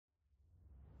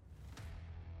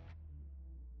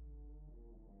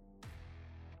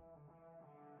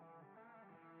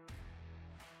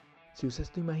Si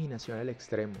usas tu imaginación al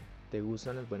extremo, te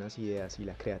gustan las buenas ideas y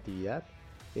la creatividad,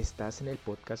 estás en el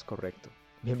podcast correcto.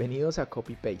 Bienvenidos a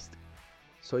Copy Paste.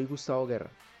 Soy Gustavo Guerra,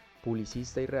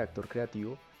 publicista y redactor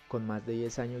creativo con más de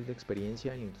 10 años de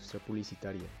experiencia en la industria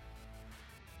publicitaria.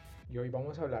 Y hoy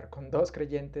vamos a hablar con dos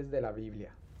creyentes de la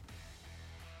Biblia.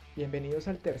 Bienvenidos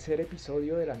al tercer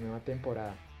episodio de la nueva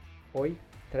temporada. Hoy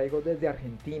traigo desde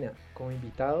Argentina como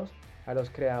invitados a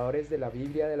los creadores de la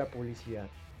Biblia de la publicidad.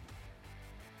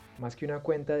 Más que una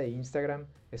cuenta de Instagram,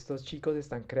 estos chicos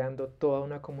están creando toda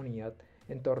una comunidad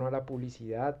en torno a la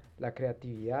publicidad, la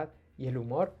creatividad y el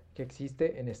humor que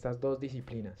existe en estas dos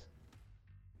disciplinas.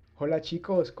 Hola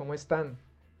chicos, ¿cómo están?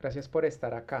 Gracias por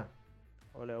estar acá.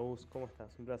 Hola Gus, ¿cómo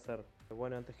estás? Un placer.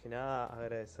 Bueno, antes que nada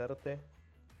agradecerte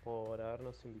por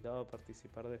habernos invitado a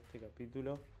participar de este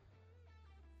capítulo.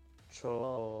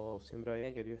 Yo siempre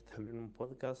había querido estar en un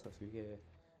podcast, así que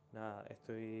nada,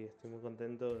 estoy muy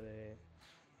contento de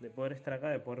poder estar acá,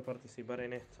 de poder participar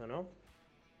en esto, ¿no?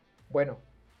 Bueno,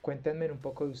 cuéntenme un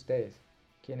poco de ustedes,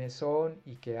 quiénes son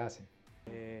y qué hacen.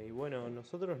 Y bueno,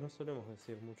 nosotros no solemos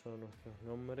decir mucho nuestros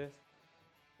nombres,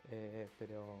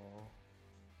 pero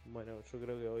bueno, yo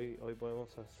creo que hoy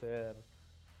podemos hacer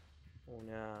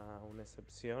una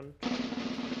excepción.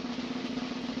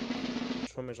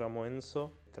 Yo me llamo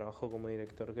Enzo, trabajo como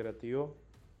director creativo.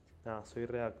 Nada, soy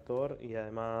redactor y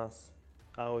además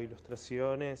hago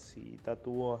ilustraciones y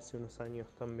tatúo hace unos años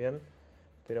también,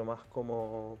 pero más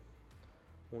como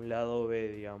un lado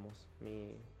B, digamos.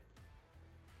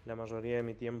 La mayoría de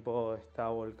mi tiempo está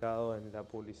volcado en la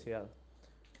publicidad,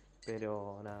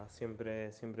 pero nada, siempre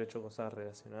he hecho cosas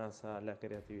relacionadas a la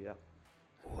creatividad.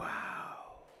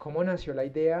 ¿Cómo nació la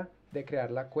idea de crear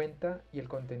la cuenta y el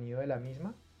contenido de la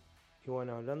misma? Y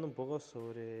bueno, hablando un poco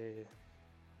sobre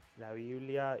la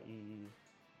Biblia y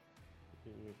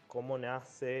cómo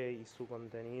nace y su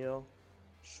contenido,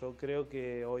 yo creo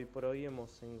que hoy por hoy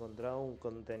hemos encontrado un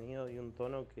contenido y un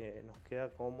tono que nos queda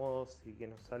cómodos y que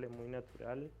nos sale muy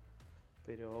natural,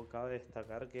 pero cabe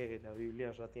destacar que la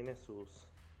Biblia ya tiene sus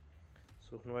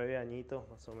 9 añitos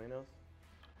más o menos.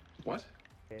 What?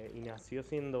 Y nació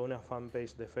siendo una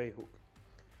fanpage de Facebook.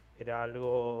 Era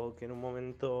algo que en un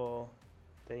momento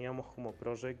teníamos como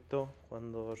proyecto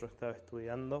cuando yo estaba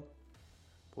estudiando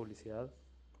publicidad.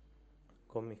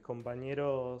 Con mis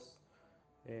compañeros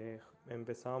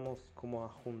empezábamos como a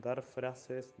juntar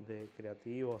frases de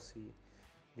creativos y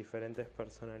diferentes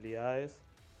personalidades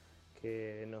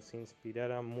que nos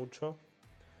inspiraran mucho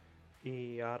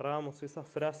y agarrábamos esas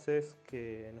frases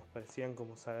que nos parecían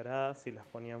como sagradas y las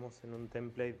poníamos en un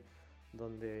template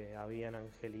donde habían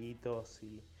angelitos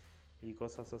y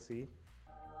cosas así.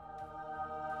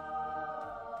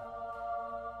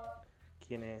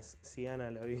 Quienes sigan a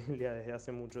la Biblia desde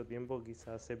hace mucho tiempo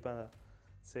quizás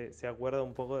se acuerda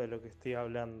un poco de lo que estoy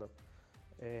hablando.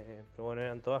 Pero bueno,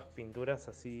 eran todas pinturas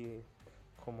así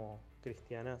como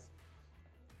cristianas.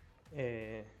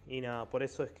 Y nada, por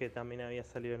eso es que también había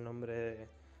salido el nombre de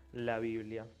la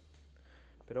Biblia.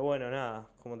 Pero bueno, nada,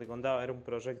 como te contaba, era un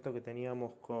proyecto que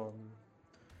teníamos con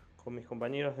mis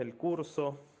compañeros del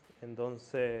curso.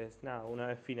 Entonces, nada, una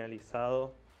vez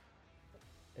finalizado,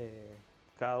 eh,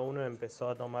 cada uno empezó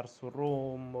a tomar su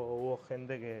rumbo. Hubo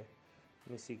gente que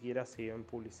ni siquiera siguió en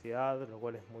publicidad, lo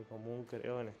cual es muy común,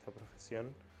 creo, en esta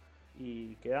profesión.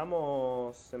 Y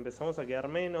empezamos a quedar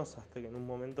menos hasta que en un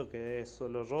momento quedé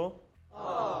solo yo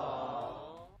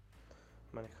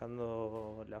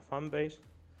manejando la fanpage.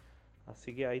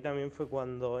 Así que ahí también fue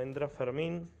cuando entra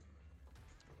Fermín,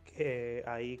 que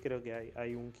ahí creo que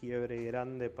hay un quiebre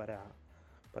grande para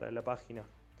la página.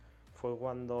 Fue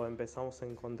cuando empezamos a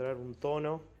encontrar un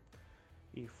tono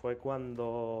y fue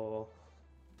cuando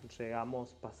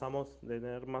pasamos de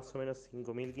tener más o menos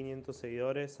 5.500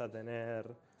 seguidores a tener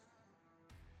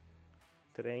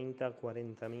 30,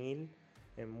 40.000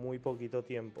 en muy poquito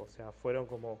tiempo. O sea, fueron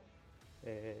como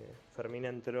Fermín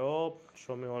entró,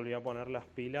 yo me volví a poner las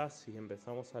pilas y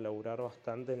empezamos a laburar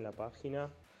bastante en la página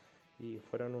y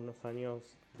fueron unos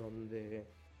años donde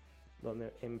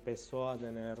empezó a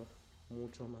tener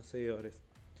muchos más seguidores.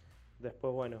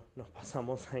 Después, bueno, nos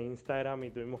pasamos a Instagram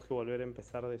y tuvimos que volver a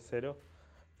empezar de cero,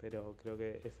 pero creo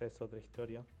que esa es otra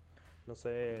historia. No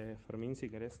sé, Fermín, si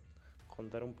querés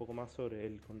contar un poco más sobre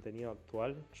el contenido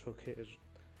actual. Yo que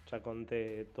ya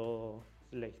conté toda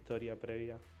la historia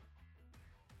previa.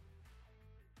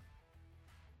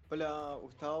 Hola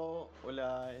Gustavo,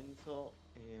 hola Enzo,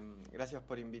 gracias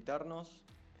por invitarnos.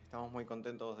 Estamos muy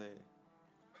contentos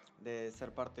de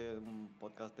ser parte de un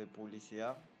podcast de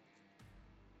publicidad.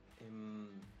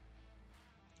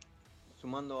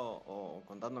 Sumando o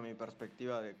contando mi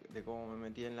perspectiva de cómo me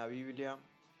metí en la Biblia,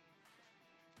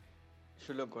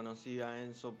 Yo lo conocí a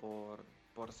Enzo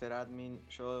por ser admin,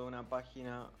 yo de una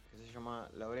página que se llama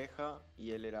La Oreja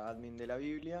y él era admin de La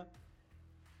Biblia.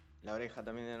 La Oreja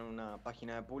también era una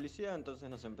página de publicidad, entonces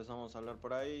nos empezamos a hablar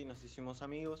por ahí, nos hicimos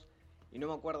amigos y no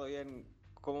me acuerdo bien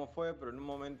cómo fue, pero en un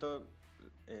momento,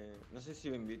 no sé si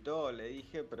me invitó o le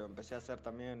dije, pero empecé a hacer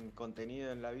también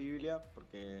contenido en La Biblia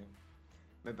porque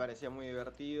me parecía muy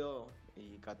divertido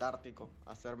y catártico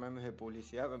hacer memes de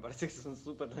publicidad, me parece que son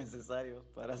súper necesarios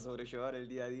para sobrellevar el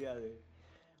día a día de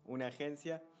una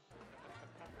agencia.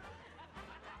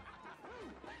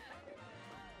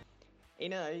 Y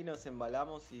nada, ahí nos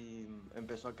embalamos y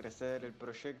empezó a crecer el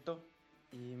proyecto.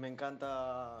 Y me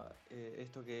encanta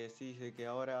esto que decís de que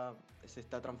ahora se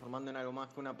está transformando en algo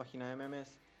más que una página de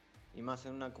memes y más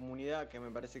en una comunidad que me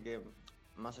parece que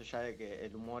más allá de que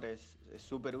el humor es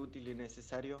súper útil y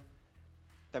necesario,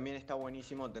 también está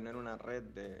buenísimo tener una red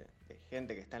de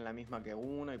gente que está en la misma que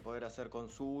uno y poder hacer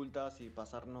consultas y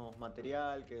pasarnos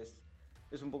material, que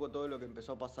es un poco todo lo que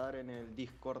empezó a pasar en el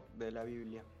Discord de la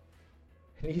Biblia.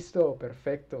 Listo,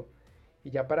 perfecto.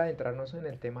 Y ya para adentrarnos en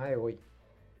el tema de hoy,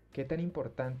 ¿qué tan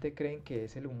importante creen que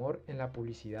es el humor en la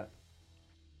publicidad?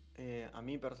 A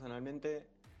mí personalmente,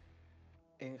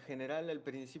 en general al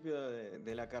principio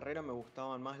de la carrera me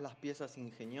gustaban más las piezas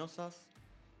ingeniosas,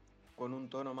 con un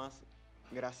tono más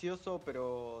gracioso,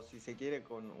 pero si se quiere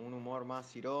con un humor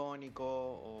más irónico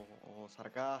o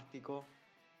sarcástico.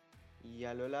 Y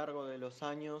a lo largo de los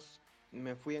años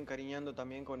me fui encariñando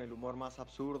también con el humor más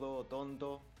absurdo o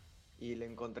tonto y le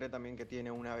encontré también que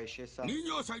tiene una belleza.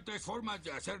 Niños, hay tres formas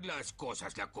de hacer las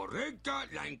cosas: la correcta,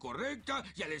 la incorrecta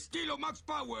y al estilo Max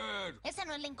Power. ¿Esa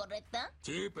no es la incorrecta?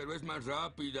 Sí, pero es más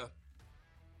rápida.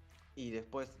 Y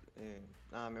después,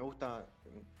 nada, me gusta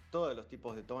todos los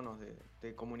tipos de tonos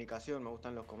de comunicación. Me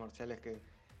gustan los comerciales que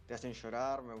te hacen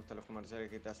llorar, me gustan los comerciales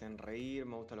que te hacen reír,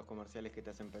 me gustan los comerciales que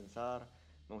te hacen pensar,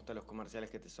 me gustan los comerciales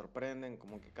que te sorprenden,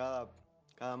 como que cada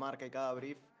marca y cada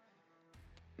brief,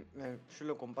 yo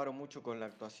lo comparo mucho con la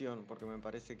actuación, porque me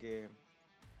parece que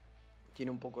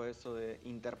tiene un poco eso de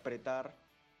interpretar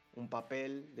un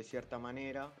papel de cierta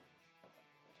manera.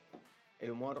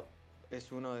 El humor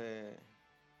es uno de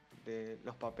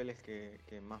los papeles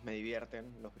que más me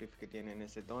divierten, los briefs que tienen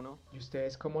ese tono. ¿Y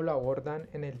ustedes cómo lo abordan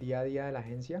en el día a día de la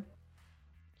agencia?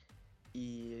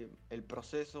 Y el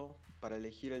proceso para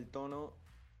elegir el tono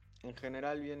en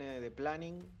general viene de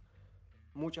planning.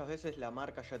 Muchas veces la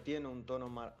marca ya tiene un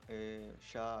tono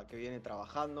ya que viene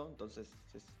trabajando, entonces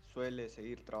se suele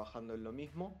seguir trabajando en lo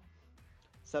mismo,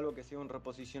 salvo que sea un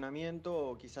reposicionamiento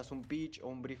o quizás un pitch o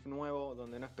un brief nuevo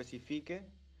donde no especifique,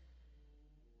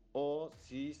 o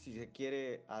si se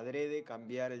quiere adrede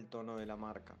cambiar el tono de la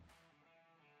marca.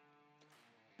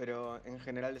 Pero en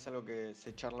general es algo que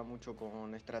se charla mucho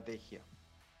con estrategia.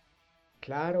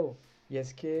 Claro, y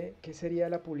es que, ¿qué sería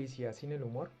la publicidad sin el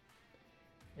humor?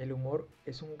 El humor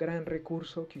es un gran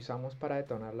recurso que usamos para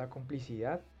detonar la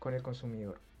complicidad con el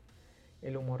consumidor.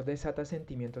 El humor desata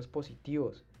sentimientos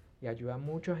positivos y ayuda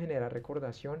mucho a generar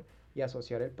recordación y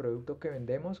asociar el producto que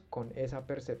vendemos con esa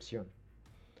percepción.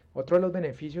 Otro de los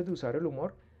beneficios de usar el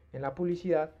humor en la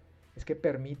publicidad es que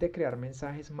permite crear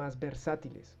mensajes más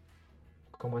versátiles.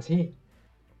 ¿Cómo así?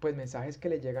 Pues mensajes que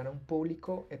le llegan a un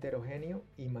público heterogéneo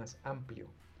y más amplio.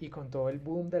 Y con todo el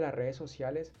boom de las redes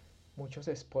sociales, muchos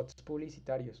spots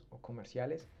publicitarios o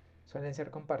comerciales suelen ser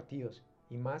compartidos,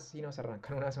 y más si nos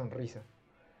arrancan una sonrisa.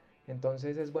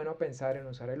 Entonces es bueno pensar en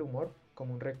usar el humor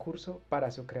como un recurso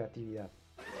para su creatividad.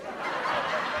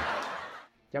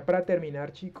 Ya para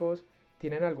terminar, chicos,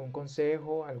 ¿tienen algún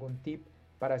consejo, algún tip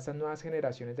para estas nuevas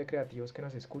generaciones de creativos que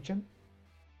nos escuchan?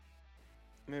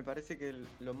 Me parece que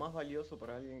lo más valioso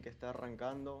para alguien que está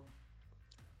arrancando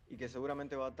y que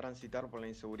seguramente va a transitar por la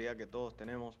inseguridad que todos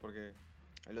tenemos, porque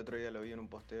el otro día lo vi en un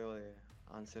posteo de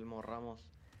Anselmo Ramos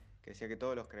que decía que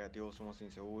todos los creativos somos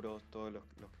inseguros, todos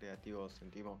los creativos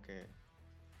sentimos que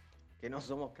no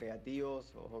somos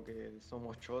creativos o que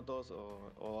somos chotos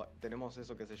o tenemos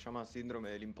eso que se llama síndrome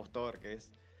del impostor, que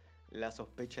es la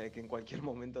sospecha de que en cualquier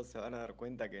momento se van a dar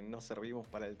cuenta que no servimos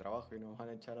para el trabajo y nos van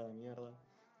a echar a la mierda.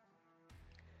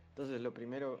 Entonces lo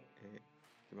primero que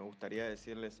me gustaría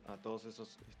decirles a todos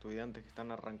esos estudiantes que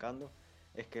están arrancando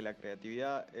es que la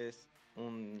creatividad es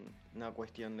una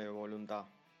cuestión de voluntad.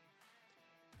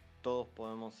 Todos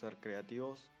podemos ser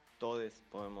creativos, todos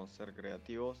podemos ser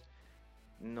creativos.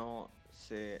 No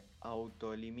se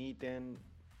autolimiten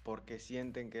porque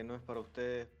sienten que no es para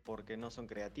ustedes, porque no son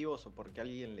creativos o porque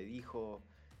alguien le dijo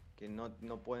que no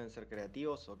pueden ser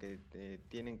creativos o que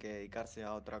tienen que dedicarse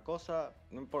a otra cosa.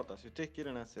 No importa, si ustedes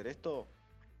quieren hacer esto,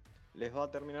 les va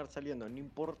a terminar saliendo. No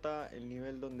importa el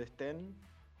nivel donde estén,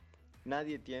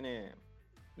 nadie tiene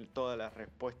todas las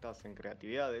respuestas en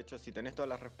creatividad. De hecho, si tenés todas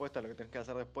las respuestas, lo que tenés que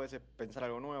hacer después es pensar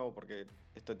algo nuevo, porque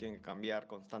esto tiene que cambiar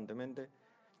constantemente.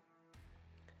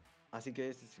 Así que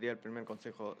ese sería el primer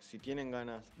consejo. Si tienen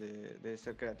ganas de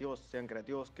ser creativos, sean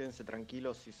creativos, quédense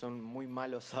tranquilos. Si son muy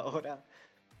malos ahora,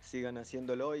 sigan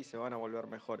haciéndolo y se van a volver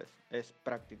mejores. Es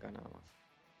práctica nada más.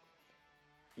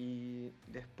 Y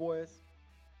después,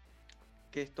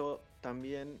 que esto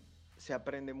también se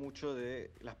aprende mucho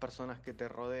de las personas que te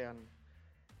rodean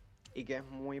y que es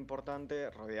muy importante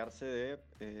rodearse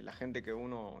de la gente que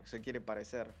uno se quiere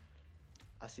parecer.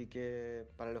 Así que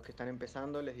para los que están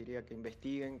empezando les diría que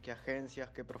investiguen qué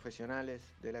agencias, qué profesionales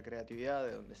de la creatividad,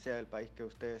 de donde sea el país que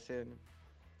ustedes sean,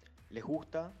 les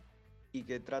gusta y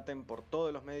que traten por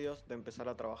todos los medios de empezar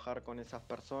a trabajar con esas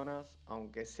personas,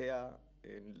 aunque sea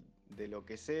de lo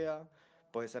que sea.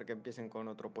 Puede ser que empiecen con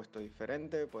otro puesto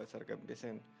diferente, puede ser que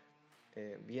empiecen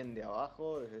bien de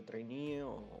abajo, desde trainee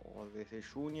o desde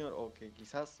junior, o que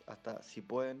quizás hasta si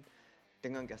pueden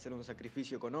tengan que hacer un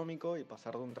sacrificio económico y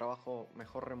pasar de un trabajo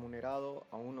mejor remunerado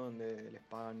a uno donde les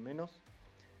pagan menos.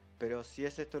 Pero si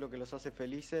es esto lo que los hace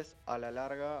felices, a la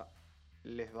larga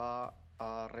les va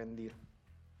a rendir.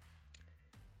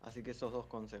 Así que esos dos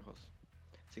consejos.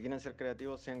 Si quieren ser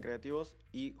creativos, sean creativos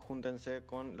y júntense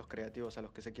con los creativos a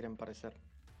los que se quieren parecer.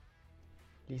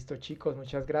 Listo chicos,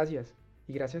 muchas gracias.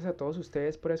 Y gracias a todos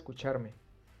ustedes por escucharme.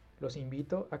 Los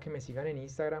invito a que me sigan en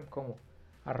Instagram como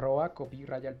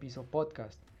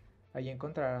 @copy_podcast. Ahí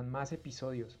encontrarán más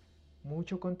episodios,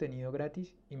 mucho contenido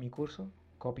gratis y mi curso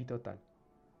Copy Total.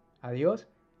 Adiós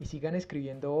y sigan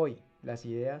escribiendo hoy las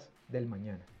ideas del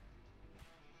mañana.